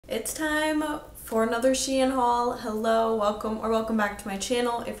It's time for another Shein haul. Hello, welcome back to my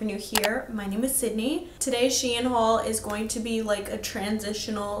channel. If you're new here, my name is Sydney. Today's Shein haul is going to be like a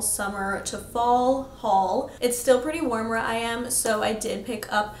transitional summer to fall haul. It's still pretty warm where I am, so I did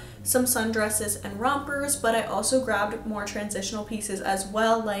pick up some sundresses and rompers, but I also grabbed more transitional pieces as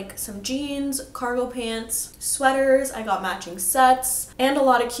well, like some jeans, cargo pants, sweaters. I got matching sets and a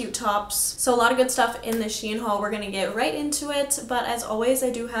lot of cute tops. So a lot of good stuff in the Shein haul. We're gonna get right into it, but as always, I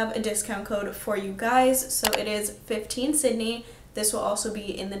do have a discount code for you guys. So it is 15 Sydney. This will also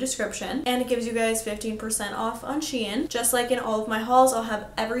be in the description, and it gives you guys 15% off on Shein. Just like in all of my hauls, I'll have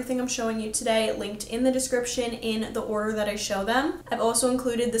everything I'm showing you today linked in the description in the order that I show them. I've also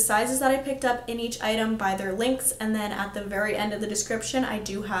included the sizes that I picked up in each item by their links, and then at the very end of the description, I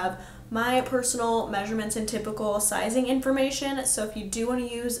do have my personal measurements and typical sizing information. So if you do want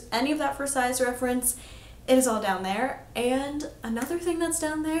to use any of that for size reference, it is all down there. And another thing that's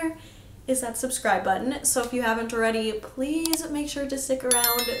down there is that subscribe button. So if you haven't already, please make sure to stick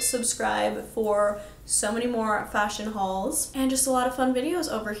around, subscribe for so many more fashion hauls and just a lot of fun videos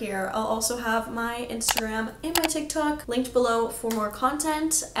over here. I'll also have my Instagram and my TikTok linked below for more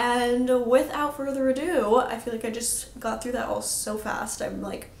content. And without further ado, I feel like I just got through that all so fast. I'm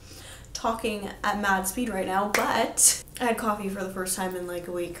like talking at mad speed right now, but I had coffee for the first time in like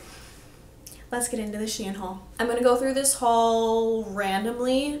a week. Let's get into the Shein haul. I'm gonna go through this haul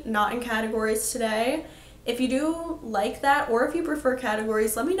randomly, not in categories today. If you do like that, or if you prefer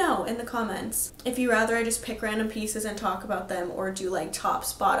categories, let me know in the comments. If you rather I just pick random pieces and talk about them, or do like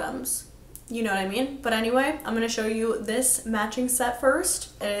tops, bottoms, you know what I mean? But anyway, I'm gonna show you this matching set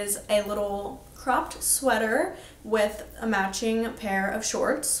first. It is a little cropped sweater with a matching pair of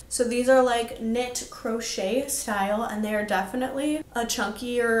shorts. So these are like knit crochet style, and they are definitely a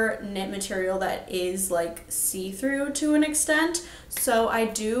chunkier knit material that is like see-through to an extent. So I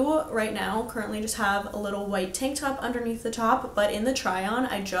do right now currently just have a little white tank top underneath the top, but in the try-on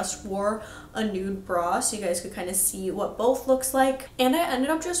I just wore a nude bra so you guys could kind of see what both looks like. And I ended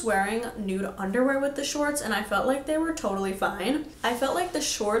up just wearing nude underwear with the shorts, and I felt like they were totally fine. I felt like the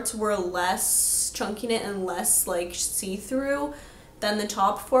shorts were less chunky knit and less like see-through than the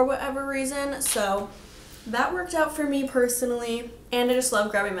top for whatever reason, so that worked out for me personally. And I just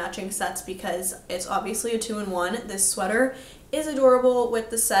love grabbing matching sets because it's obviously a 2-in-1. This sweater is adorable with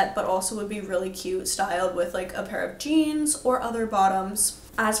the set, but also would be really cute styled with like a pair of jeans or other bottoms.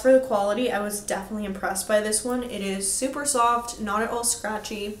 As for the quality, I was definitely impressed by this one. It is super soft, not at all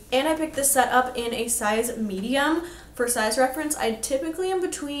scratchy, and I picked this set up in a size medium. For size reference, I typically am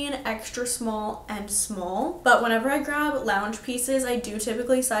between extra small and small, but whenever I grab lounge pieces, I do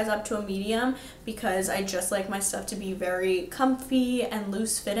typically size up to a medium because I just like my stuff to be very comfy and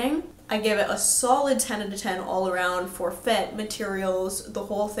loose fitting. I give it a solid 10 out of 10 all around for fit, materials, the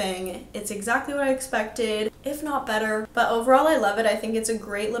whole thing. It's exactly what I expected, if not better. But overall, I love it. I think it's a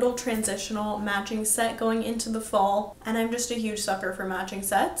great little transitional matching set going into the fall, and I'm just a huge sucker for matching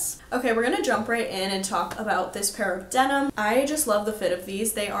sets. Okay, we're gonna jump right in and talk about this pair of denim. I just love the fit of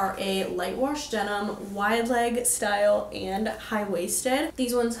these. They are a light wash denim, wide leg style, and high-waisted.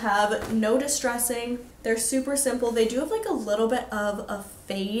 These ones have no distressing. They're super simple. They do have like a little bit of a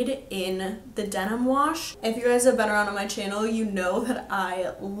fade in the denim wash. If you guys have been around on my channel, you know that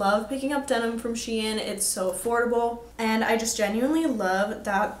I love picking up denim from Shein. It's so affordable, and I just genuinely love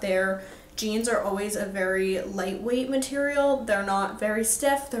that their jeans are always a very lightweight material. They're not very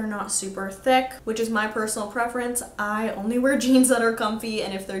stiff, they're not super thick, which is my personal preference. I only wear jeans that are comfy,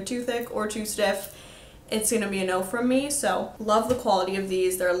 and if they're too thick or too stiff, it's gonna be a no from me. So love the quality of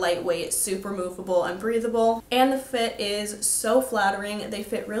these. They're lightweight, super movable and breathable, and the fit is so flattering. They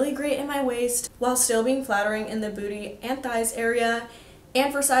fit really great in my waist while still being flattering in the booty and thighs area.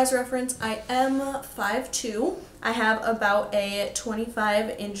 And for size reference, I am 5'2". I have about a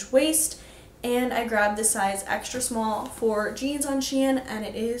 25-inch waist, and I grabbed the size extra small for jeans on Shein, and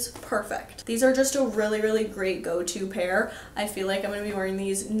it is perfect. These are just a really great go-to pair. I feel like I'm gonna be wearing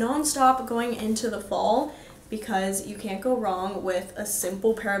these non-stop going into the fall because you can't go wrong with a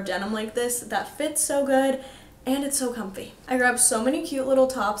simple pair of denim like this that fits so good and it's so comfy. I grabbed so many cute little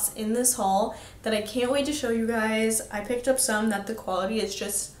tops in this haul that I can't wait to show you guys. I picked up some that the quality is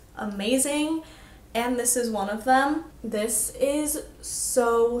just amazing, and this is one of them. This is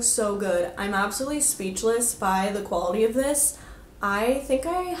so good. I'm absolutely speechless by the quality of this. I think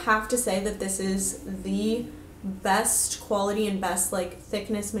I have to say that this is the best quality and best like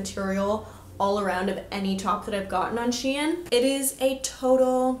thickness material all around of any top that I've gotten on Shein. It is a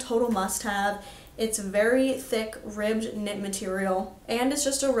total must-have. It's very thick ribbed knit material, and it's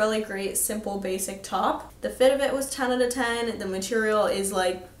just a really great simple basic top. The fit of it was 10 out of 10. The material is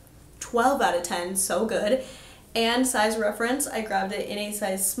like 12 out of 10, so good. And size reference, I grabbed it in a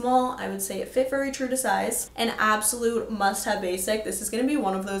size small. I would say it fit very true to size. An absolute must-have basic. This is going to be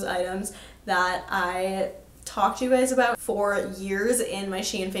one of those items that I talked to you guys about for years in my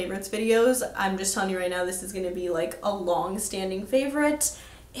Shein favorites videos. I'm just telling you right now, this is going to be like a long-standing favorite.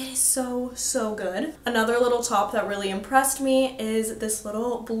 It is so, so good. Another little top that really impressed me is this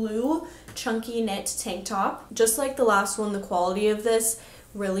little blue chunky knit tank top. Just like the last one, the quality of this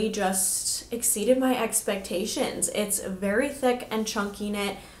really just exceeded my expectations. It's very thick and chunky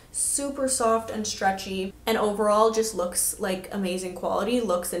knit, super soft and stretchy, and overall just looks like amazing quality,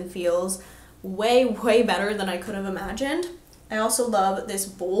 looks and feels way, way better than I could have imagined. I also love this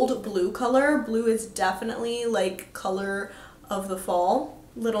bold blue color. Blue is definitely like color of the fall.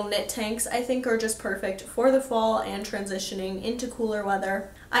 Little knit tanks I think are just perfect for the fall and transitioning into cooler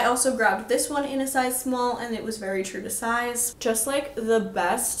weather. I also grabbed this one in a size small and it was very true to size. Just like the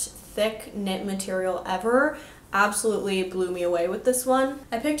best thick knit material ever. Absolutely blew me away with this one.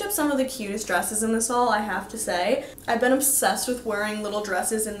 I picked up some of the cutest dresses in this haul, I have to say. I've been obsessed with wearing little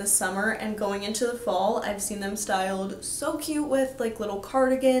dresses in the summer, and going into the fall, I've seen them styled so cute with like little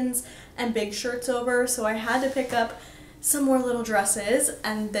cardigans and big shirts over, so I had to pick up some more little dresses,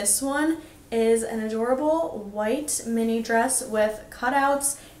 and this one is an adorable white mini dress with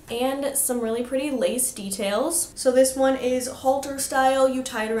cutouts and some really pretty lace details. So this one is halter style. You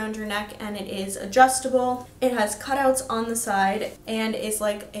tie it around your neck and it is adjustable. It has cutouts on the side and is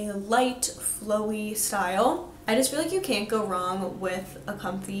like a light flowy style. I just feel like you can't go wrong with a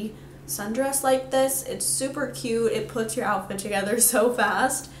comfy sundress like this. It's super cute. It puts your outfit together so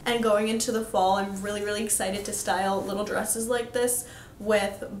fast. And going into the fall, I'm really, really excited to style little dresses like this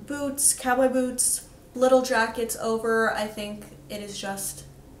with boots, cowboy boots, little jackets over. I think it is just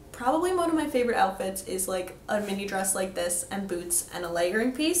probably one of my favorite outfits is like a mini dress like this and boots and a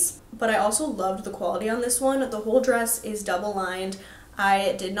layering piece. But I also loved the quality on this one. The whole dress is double lined.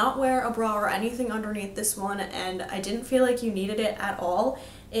 I did not wear a bra or anything underneath this one, and I didn't feel like you needed it at all.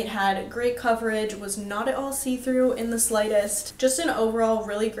 It had great coverage, was not at all see-through in the slightest. Just an overall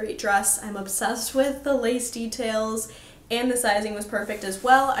really great dress. I'm obsessed with the lace details, and the sizing was perfect as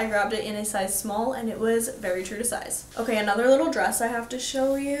well. I grabbed it in a size small and it was very true to size. Okay, another little dress I have to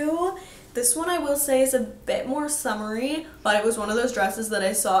show you. This one I will say is a bit more summery, but it was one of those dresses that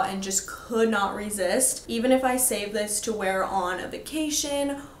I saw and just could not resist. Even if I save this to wear on a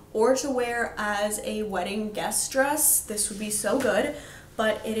vacation or to wear as a wedding guest dress, this would be so good.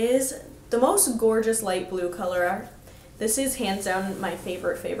 But it is the most gorgeous light blue color. This is hands down my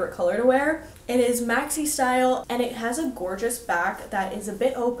favorite color to wear. It is maxi style and it has a gorgeous back that is a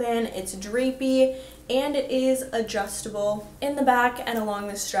bit open, it's drapey, and it is adjustable in the back and along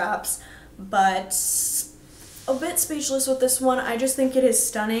the straps, but a bit speechless with this one. I just think it is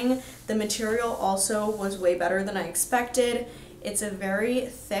stunning. The material also was way better than I expected. It's a very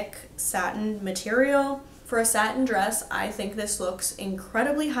thick satin material. For a satin dress, I think this looks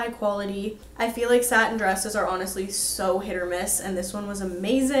incredibly high quality. I feel like satin dresses are honestly so hit or miss, and this one was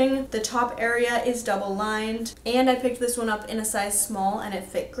amazing. The top area is double lined, and I picked this one up in a size small and it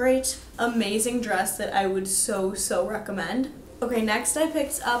fit great. Amazing dress that I would so recommend. Okay, next I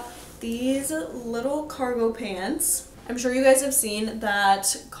picked up these little cargo pants. I'm sure you guys have seen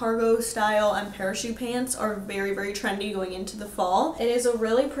that cargo style and parachute pants are very trendy going into the fall. It is a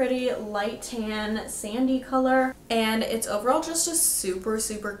really pretty light tan sandy color, and it's overall just a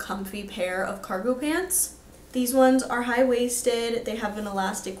super comfy pair of cargo pants. These ones are high-waisted, they have an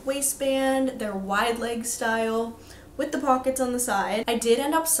elastic waistband, they're wide leg style with the pockets on the side. I did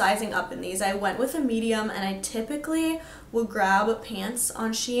end up sizing up in these. I went with a medium, and I typically will grab pants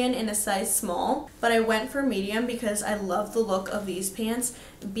on Shein in a size small, but I went for medium because I love the look of these pants,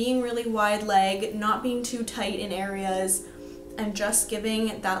 being really wide leg, not being too tight in areas, and just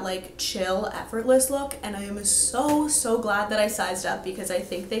giving that like chill, effortless look. And I am so glad that I sized up because I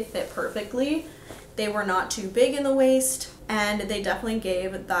think they fit perfectly. They were not too big in the waist, and they definitely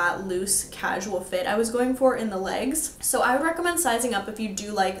gave that loose casual fit I was going for in the legs. So I would recommend sizing up if you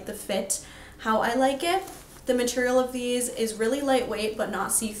do like the fit how I like it. The material of these is really lightweight but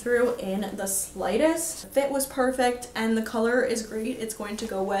not see-through in the slightest. Fit was perfect and the color is great. It's going to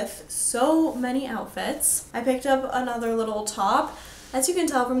go with so many outfits. I picked up another little top. As you can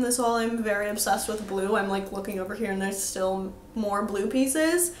tell from this haul, I'm very obsessed with blue. I'm like looking over here and there's still more blue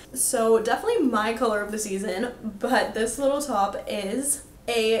pieces. So definitely my color of the season, but this little top is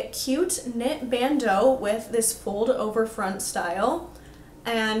a cute knit bandeau with this fold over front style.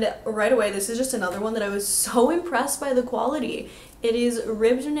 And right away, this is just another one that I was so impressed by the quality. It is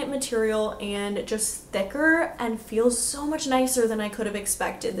ribbed knit material and just thicker and feels so much nicer than I could have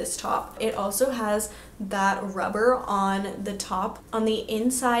expected this top. It also has that rubber on the top, on the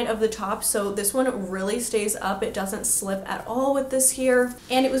inside of the top, so this one really stays up. It doesn't slip at all with this here.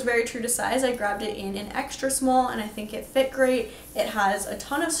 And it was very true to size. I grabbed it in an extra small and I think it fit great. It has a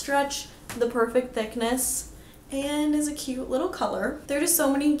ton of stretch, the perfect thickness, and is a cute little color. There are just so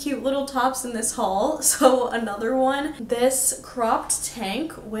many cute little tops in this haul. So another one, this cropped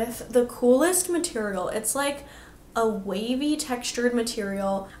tank with the coolest material. It's like a wavy textured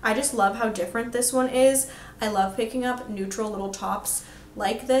material. I just love how different this one is. I love picking up neutral little tops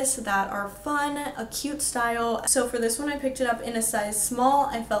like this that are fun, a cute style. So for this one, I picked it up in a size small.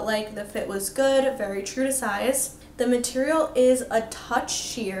 I felt like the fit was good, very true to size. The material is a touch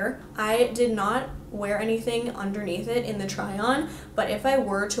sheer. I did not wear anything underneath it in the try on, but if I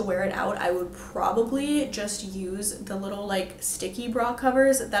were to wear it out, I would probably just use the little like sticky bra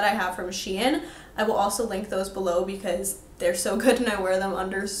covers that I have from Shein. I will also link those below because they're so good and I wear them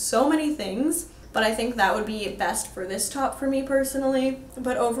under so many things. But I think that would be best for this top for me personally.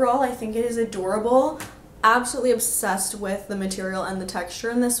 But overall, I think it is adorable. Absolutely obsessed with the material and the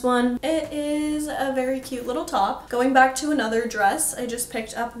texture in this one. It is a very cute little top. Going back to another dress, I just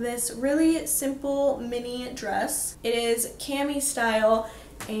picked up this really simple mini dress. It is cami style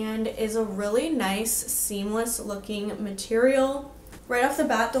and is a really nice seamless looking material. Right off the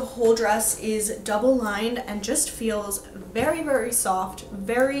bat, the whole dress is double lined and just feels very, very soft,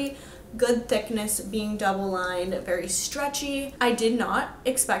 very good thickness, being double lined, very stretchy. I did not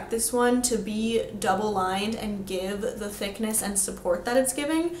expect this one to be double lined and give the thickness and support that it's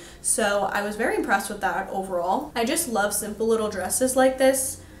giving, so I was very impressed with that overall. I just love simple little dresses like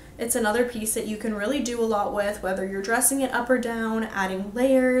this. It's another piece that you can really do a lot with, whether you're dressing it up or down, adding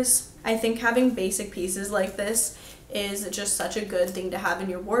layers. I think having basic pieces like this is just such a good thing to have in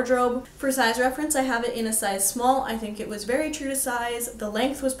your wardrobe. For size reference, I have it in a size small. I think it was very true to size. The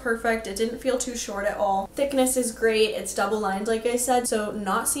length was perfect. It didn't feel too short at all. Thickness is great. It's double lined like I said, so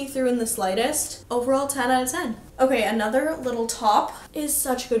not see-through in the slightest. Overall, 10 out of 10. Okay, another little top is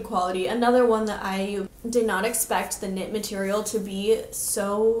such good quality. Another one that I did not expect the knit material to be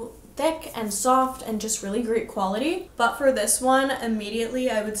so thick and soft and just really great quality. But for this one,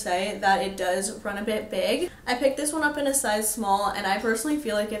 immediately I would say that it does run a bit big. I picked this one up in a size small and I personally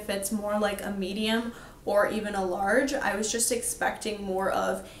feel like it fits more like a medium or even a large. I was just expecting more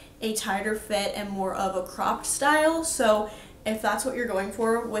of a tighter fit and more of a cropped style. So if that's what you're going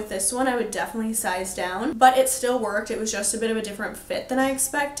for with this one, I would definitely size down, but it still worked. It was just a bit of a different fit than I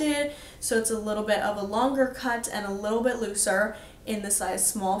expected. So it's a little bit of a longer cut and a little bit looser in the size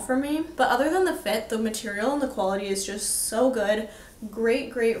small for me. But other than the fit, the material and the quality is just so good.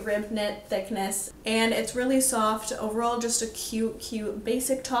 Great rib knit thickness, and it's really soft. Overall, just a cute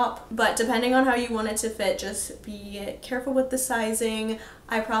basic top, but depending on how you want it to fit, just be careful with the sizing.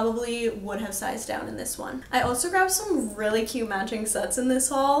 I probably would have sized down in this one. I also grabbed some really cute matching sets in this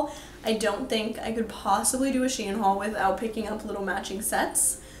haul. I don't think I could possibly do a Shein haul without picking up little matching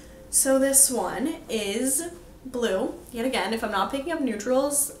sets. So this one is blue. Yet again, if I'm not picking up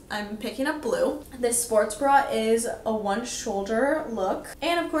neutrals, I'm picking up blue. This sports bra is a one shoulder look,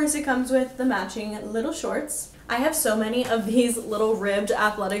 and of course it comes with the matching little shorts. I have so many of these little ribbed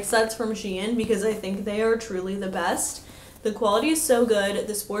athletic sets from Shein because I think they are truly the best. The quality is so good.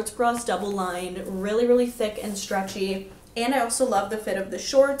 The sports bra is double lined, really thick and stretchy, and I also love the fit of the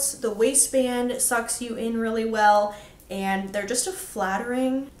shorts. The waistband sucks you in really well, and they're just a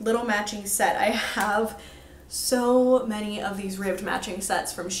flattering little matching set. I have so many of these ribbed matching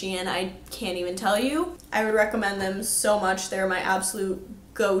sets from Shein, I can't even tell you. I would recommend them so much. They're my absolute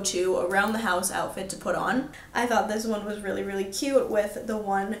go-to around the house outfit to put on. I thought this one was really cute with the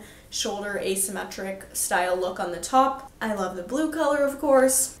one shoulder asymmetric style look on the top. I love the blue color, of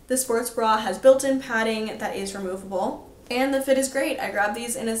course. The sports bra has built-in padding that is removable. And the fit is great. I grabbed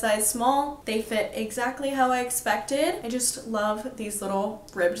these in a size small. They fit exactly how I expected. I just love these little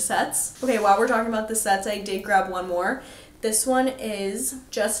ribbed sets. Okay, while we're talking about the sets, I did grab one more. This one is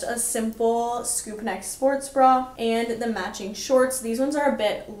just a simple scoop neck sports bra and the matching shorts. These ones are a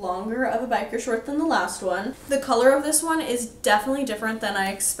bit longer of a biker short than the last one. The color of this one is definitely different than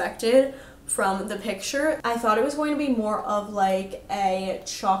I expected from the picture. I thought it was going to be more of like a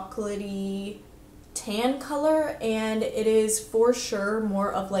chocolatey tan color, and it is for sure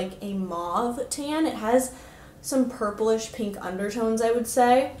more of like a mauve tan. It has some purplish pink undertones, I would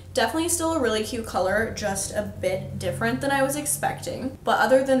say. Definitely still a really cute color, just a bit different than I was expecting. But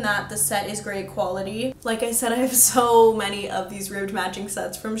other than that, the set is great quality. Like I said, I have so many of these ribbed matching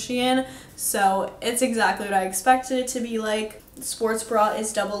sets from Shein, so it's exactly what I expected it to be like. The sports bra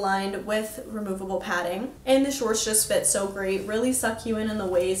is double lined with removable padding, and the shorts just fit so great, really suck you in the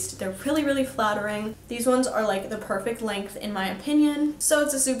waist. They're really flattering. These ones are like the perfect length in my opinion, so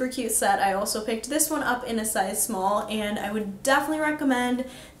it's a super cute set. I also picked this one up in a size small, and I would definitely recommend.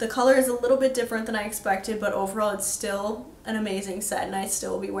 The color is a little bit different than I expected, but overall it's still an amazing set, and I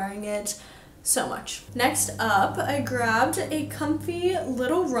still will be wearing it so much. Next up, I grabbed a comfy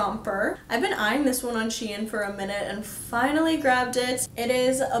little romper. I've been eyeing this one on Shein for a minute and finally grabbed it. It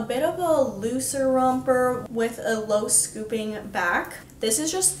is a bit of a looser romper with a low scooping back. This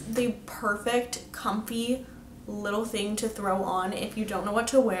is just the perfect comfy little thing to throw on if you don't know what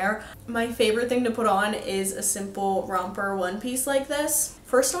to wear. My favorite thing to put on is a simple romper one piece like this.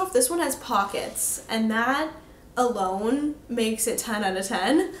 First off, this one has pockets, and that alone makes it 10 out of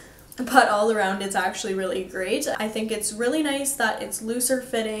 10. But all around it's actually really great. I think it's really nice that it's looser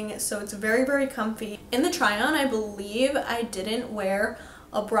fitting, so it's very comfy. In the try on, I believe I didn't wear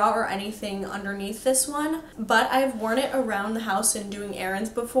a bra or anything underneath this one, but I've worn it around the house and doing errands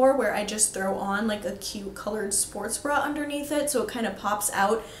before where I just throw on like a cute colored sports bra underneath it, so it kind of pops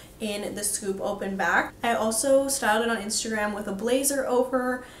out in the scoop open back. I also styled it on Instagram with a blazer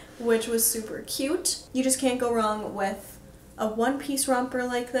over, which was super cute. You just can't go wrong with a one-piece romper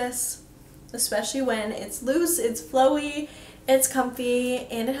like this, especially when it's loose, it's flowy, it's comfy,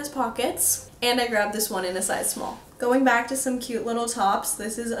 and it has pockets. And I grabbed this one in a size small. Going back to some cute little tops,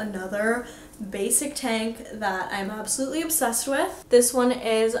 this is another basic tank that I'm absolutely obsessed with. This one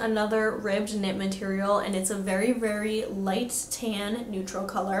is another ribbed knit material, and it's a very light tan neutral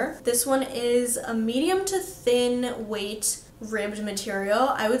color. This one is a medium to thin weight ribbed material.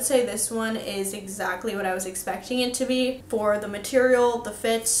 I would say this one is exactly what I was expecting it to be for the material, the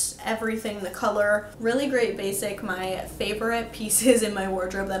fit, everything, the color. Really great basic. My favorite pieces in my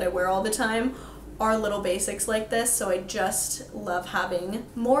wardrobe that I wear all the time are little basics like this, so I just love having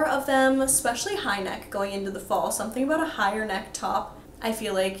more of them, especially high neck going into the fall. Something about a higher neck top I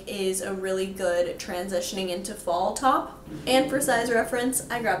feel like is a really good transitioning into fall top. And for size reference,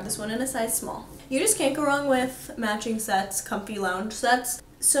 I grabbed this one in a size small. You just can't go wrong with matching sets, comfy lounge sets,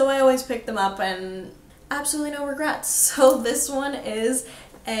 so I always pick them up and absolutely no regrets. So this one is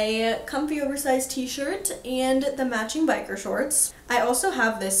a comfy oversized t-shirt and the matching biker shorts. I also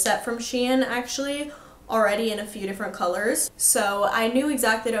have this set from Shein actually already in a few different colors, so I knew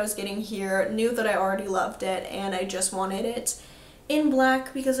exactly what I was getting here, knew that I already loved it, and I just wanted it in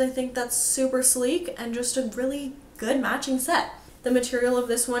black because I think that's super sleek and just a really good matching set. The material of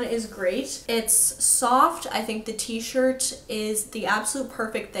this one is great. It's soft. I think the t-shirt is the absolute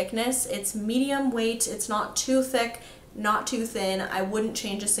perfect thickness. It's medium weight. It's not too thick, not too thin. I wouldn't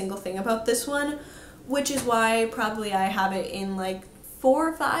change a single thing about this one, which is why probably I have it in like 4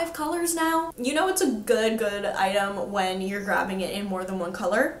 or 5 colors now. You know it's a good item when you're grabbing it in more than one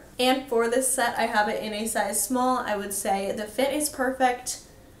color. And for this set, I have it in a size small. I would say the fit is perfect.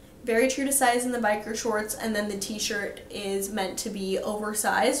 Very true to size in the biker shorts, and then the t-shirt is meant to be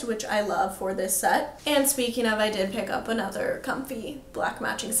oversized, which I love for this set. And speaking of, I did pick up another comfy black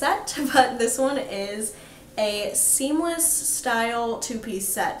matching set, but this one is a seamless style 2-piece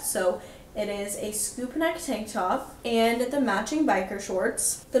set. So it is a scoop neck tank top and the matching biker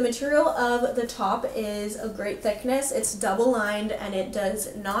shorts. The material of the top is a great thickness. It's double lined and it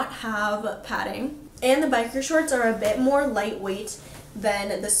does not have padding. And the biker shorts are a bit more lightweight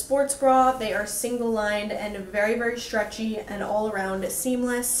than the sports bra. They are single lined and very stretchy and all around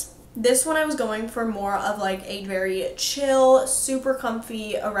seamless. This one I was going for more of like a very chill, super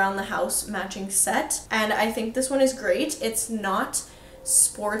comfy around the house matching set, and I think this one is great. It's not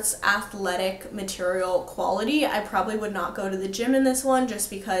sports athletic material quality. I probably would not go to the gym in this one just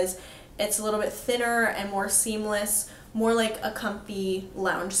because it's a little bit thinner and more seamless, more like a comfy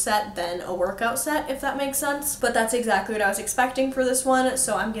lounge set than a workout set, if that makes sense. But that's exactly what I was expecting for this one,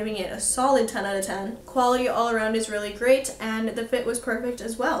 so I'm giving it a solid 10 out of 10. Quality all around is really great, and the fit was perfect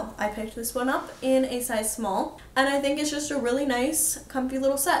as well. I picked this one up in a size small, and I think it's just a really nice, comfy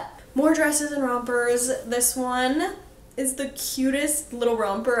little set. More dresses and rompers. This one is the cutest little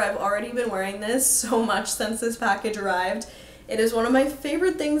romper. I've already been wearing this so much since this package arrived. It is one of my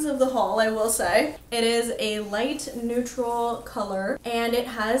favorite things of the haul, I will say. It is a light neutral color and it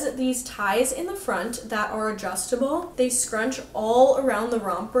has these ties in the front that are adjustable. They scrunch all around the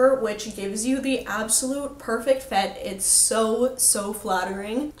romper, which gives you the absolute perfect fit. It's so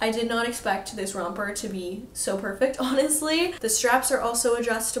flattering. I did not expect this romper to be so perfect, honestly. The straps are also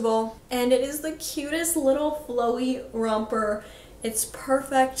adjustable and it is the cutest little flowy romper. It's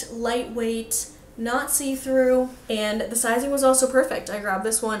perfect, lightweight, not see-through, and the sizing was also perfect. I grabbed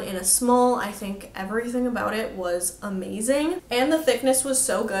this one in a small. I think everything about it was amazing, and the thickness was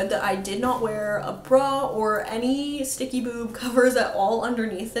so good that I did not wear a bra or any sticky boob covers at all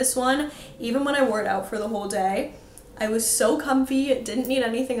underneath this one, even when I wore it out for the whole day. I was so comfy, didn't need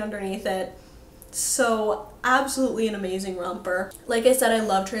anything underneath it. So absolutely an amazing romper. Like I said, I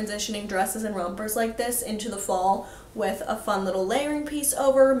love transitioning dresses and rompers like this into the fall with a fun little layering piece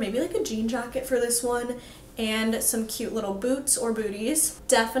over, maybe like a jean jacket for this one, and some cute little boots or booties.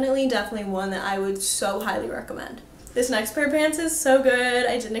 Definitely one that I would so highly recommend. This next pair of pants is so good.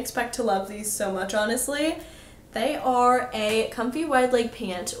 I didn't expect to love these so much, honestly. They are a comfy wide leg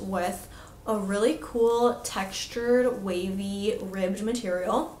pant with a really cool textured wavy ribbed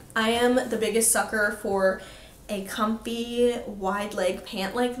material. I am the biggest sucker for a comfy wide leg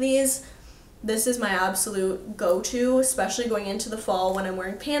pant like these. This is my absolute go-to, especially going into the fall when I'm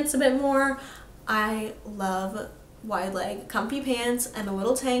wearing pants a bit more. I love wide leg comfy pants and a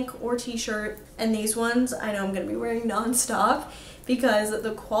little tank or t-shirt, and these ones I know I'm going to be wearing non-stop because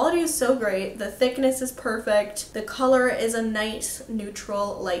the quality is so great, the thickness is perfect, the color is a nice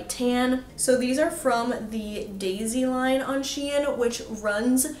neutral light tan. So these are from the Daisy line on Shein, which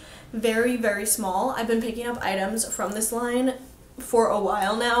runs very small. I've been picking up items from this line for a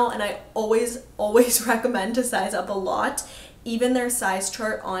while now, and I always recommend to size up a lot. Even their size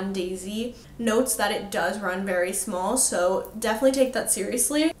chart on Daisy notes that it does run very small, so definitely take that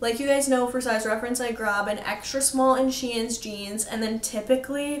seriously. Like you guys know, for size reference, I grab an extra small in Shein's jeans and then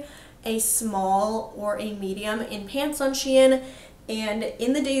typically a small or a medium in pants on Shein, and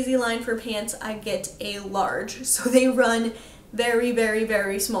in the Daisy line for pants I get a large, so they run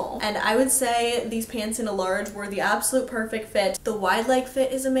very small. And I would say these pants in a large were the absolute perfect fit. The wide leg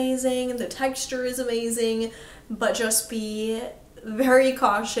fit is amazing, the texture is amazing, but just be very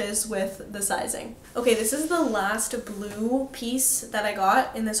cautious with the sizing. Okay, this is the last blue piece that I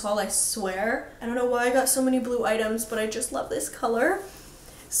got in this haul, I swear. I don't know why I got so many blue items, but I just love this color.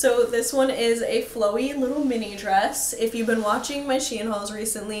 So this one is a flowy little mini dress. If you've been watching my Shein hauls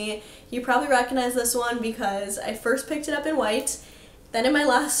recently, you probably recognize this one because I first picked it up in white, then in my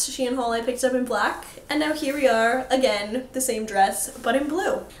last Shein haul I picked it up in black, and now here we are, again, the same dress, but in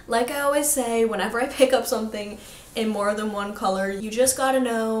blue. Like I always say, whenever I pick up something in more than one color, you just gotta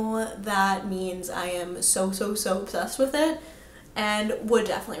know that means I am so obsessed with it, and would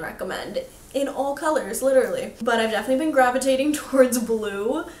definitely recommend in all colors, literally. But I've definitely been gravitating towards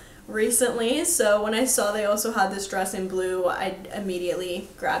blue recently, so when I saw they also had this dress in blue, I immediately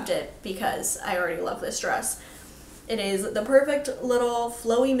grabbed it because I already love this dress. It is the perfect little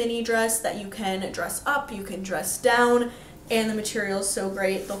flowy mini dress that you can dress up, you can dress down, and the material is so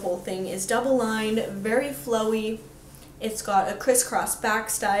great. The whole thing is double lined, very flowy. It's got a crisscross back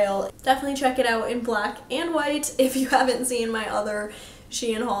style. Definitely check it out in black and white if you haven't seen my other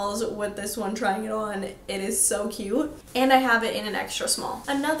Shein hauls with this one trying it on. It is so cute, and I have it in an extra small.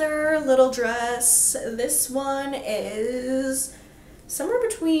 Another little dress. This one is somewhere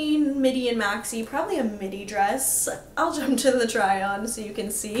between midi and maxi, probably a midi dress. I'll jump to the try on so you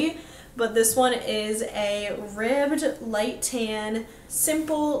can see, but this one is a ribbed light tan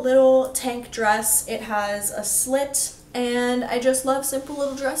simple little tank dress. It has a slit, and I just love simple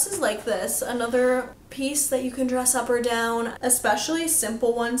little dresses like this. Another piece that you can dress up or down, especially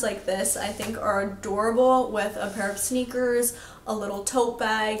simple ones like this, I think are adorable with a pair of sneakers, a little tote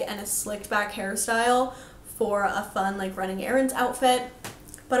bag, and a slicked back hairstyle for a fun like running errands outfit.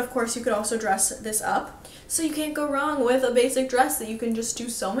 But of course you could also dress this up, so you can't go wrong with a basic dress that you can just do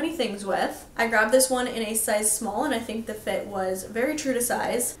so many things with. I grabbed this one in a size small, and I think the fit was very true to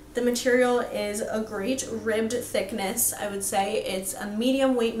size. The material is a great ribbed thickness. I would say it's a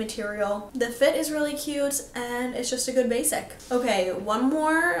medium weight material. The fit is really cute, and it's just a good basic. Okay, one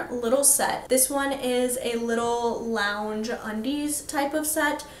more little set. This one is a little lounge undies type of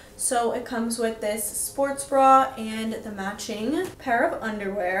set. So it comes with this sports bra and the matching pair of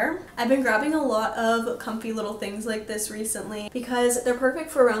underwear. I've been grabbing a lot of comfy little things like this recently because they're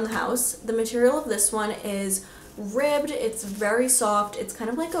perfect for around the house. The material of this one is ribbed. It's very soft. It's kind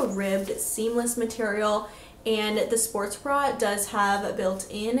of like a ribbed seamless material, and the sports bra does have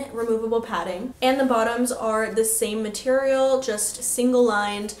built-in removable padding, and the bottoms are the same material, just single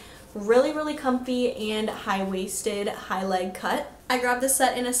lined, really comfy and high-waisted, high leg cut. I grabbed this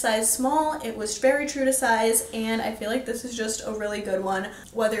set in a size small. It was very true to size, and I feel like this is just a really good one,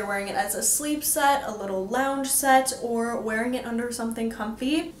 whether you're wearing it as a sleep set, a little lounge set, or wearing it under something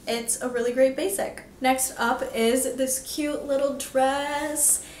comfy. It's a really great basic. Next up is this cute little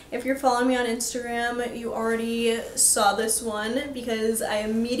dress. If you're following me on Instagram, you already saw this one because I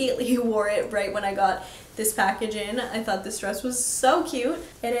immediately wore it right when I got this package in. I thought this dress was so cute.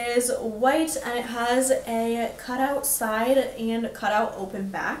 It is white and it has a cutout side and cutout open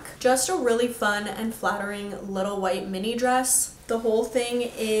back. Just a really fun and flattering little white mini dress. The whole thing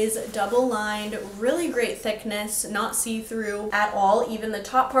is double lined, really great thickness, not see-through at all. Even the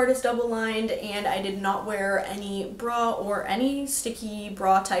top part is double lined, and I did not wear any bra or any sticky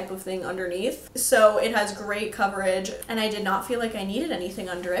bra type of thing underneath. So it has great coverage, and I did not feel like I needed anything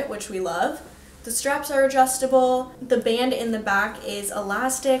under it, which we love. The straps are adjustable, the band in the back is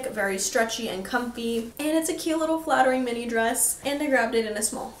elastic, very stretchy and comfy, and it's a cute little flattering mini dress, and I grabbed it in a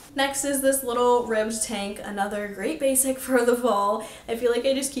small. Next is this little ribbed tank, another great basic for the fall. I feel like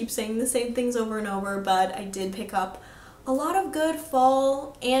I just keep saying the same things over and over, but I did pick up a lot of good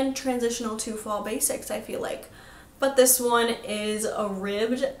fall and transitional to fall basics, I feel like. But this one is a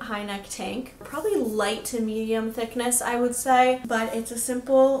ribbed high neck tank, probably light to medium thickness, I would say, but it's a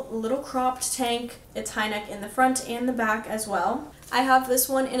simple little cropped tank. It's high neck in the front and the back as well. I have this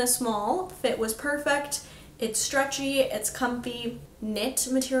one in a small. Fit was perfect. It's stretchy, it's comfy. Knit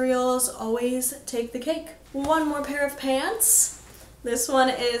materials always take the cake. One more pair of pants. This one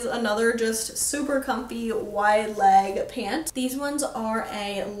is another just super comfy wide leg pant. These ones are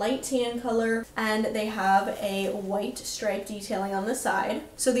a light tan color and they have a white stripe detailing on the side.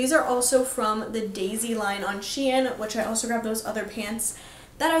 So these are also from the Daisy line on Shein, which I also grabbed those other pants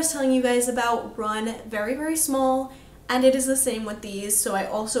that I was telling you guys about. Run very small, and it is the same with these. So I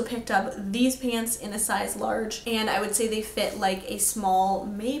also picked up these pants in a size large, and I would say they fit like a small,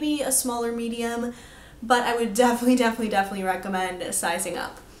 maybe a smaller medium, but I would definitely recommend sizing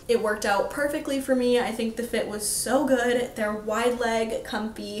up. It worked out perfectly for me. I think the fit was so good. They're wide leg,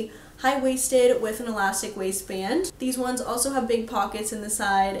 comfy, high-waisted with an elastic waistband. These ones also have big pockets in the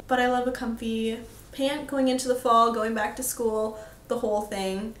side, but I love a comfy pant going into the fall, going back to school, the whole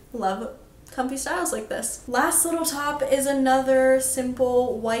thing. Love comfy styles like this. Last little top is another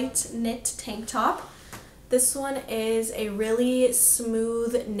simple white knit tank top. This one is a really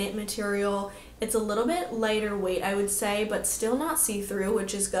smooth knit material. It's a little bit lighter weight, I would say, but still not see-through,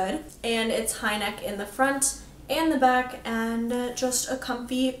 which is good. And it's high neck in the front and the back, and just a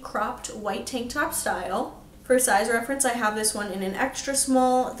comfy cropped white tank top style. For size reference, I have this one in an extra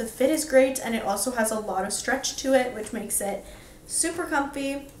small. The fit is great, and it also has a lot of stretch to it, which makes it super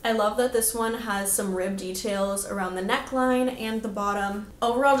comfy. I love that this one has some rib details around the neckline and the bottom.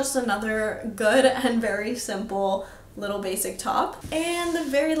 Overall, just another good and very simple little basic top. And the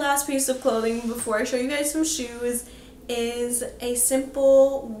very last piece of clothing before I show you guys some shoes is a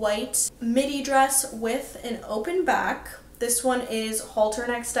simple white midi dress with an open back. This one is halter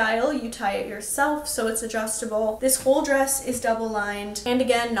neck style. You tie it yourself, so it's adjustable. This whole dress is double lined, and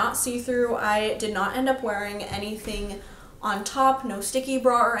again, not see-through. I did not end up wearing anything on top, no sticky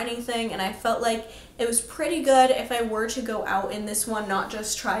bra or anything, and I felt like it was pretty good. If I were to go out in this one, not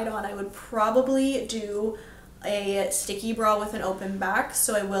just try it on, I would probably do a sticky bra with an open back,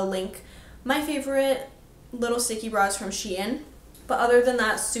 so I will link my favorite little sticky bras from Shein. But other than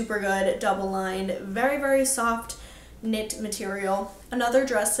that, super good, double lined, very soft knit material. Another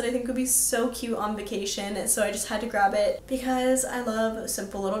dress that I think would be so cute on vacation, so I just had to grab it because I love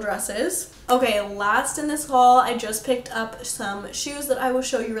simple little dresses. Okay, last in this haul, I just picked up some shoes that I will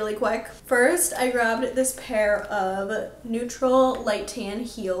show you really quick. First, I grabbed this pair of neutral light tan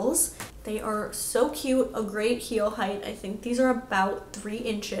heels. They are so cute, a great heel height. I think these are about 3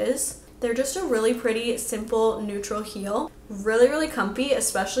 inches. They're just a really pretty, simple, neutral heel. Really comfy,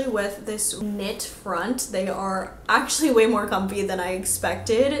 especially with this knit front. They are actually way more comfy than I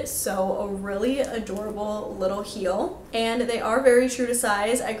expected, so a really adorable little heel. And they are very true to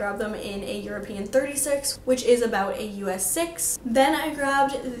size. I grabbed them in a European 36, which is about a US 6. Then I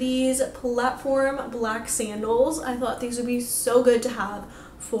grabbed these platform black sandals. I thought these would be so good to have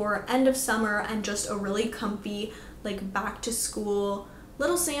for end of summer and just a really comfy, like back to school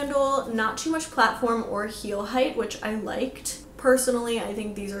little sandal, not too much platform or heel height, which I liked. Personally, I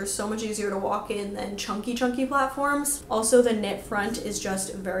think these are so much easier to walk in than chunky platforms. Also, the knit front is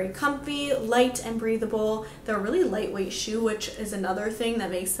just very comfy, light and breathable. They're a really lightweight shoe, which is another thing that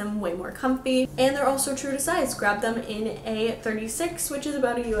makes them way more comfy. And they're also true to size. Grab them in a 36, which is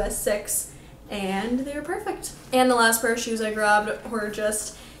about a US 6, and they're perfect. And the last pair of shoes I grabbed were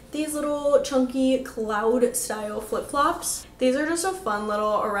just these little chunky cloud style flip-flops. These are just a fun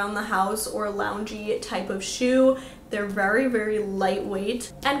little around the house or loungy type of shoe. They're very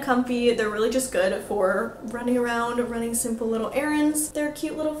lightweight and comfy. They're really just good for running around, running simple little errands. They're a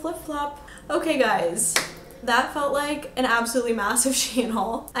cute little flip-flop. Okay guys, that felt like an absolutely massive Shein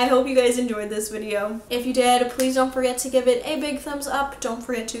haul. I hope you guys enjoyed this video. If you did, please don't forget to give it a big thumbs up. Don't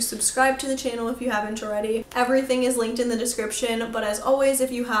forget to subscribe to the channel if you haven't already. Everything is linked in the description, but as always,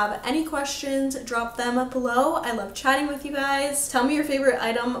 if you have any questions, drop them below. I love chatting with you guys. Tell me your favorite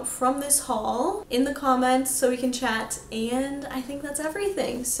item from this haul in the comments so we can chat, and I think that's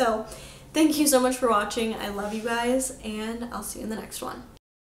everything. So thank you so much for watching. I love you guys, and I'll see you in the next one.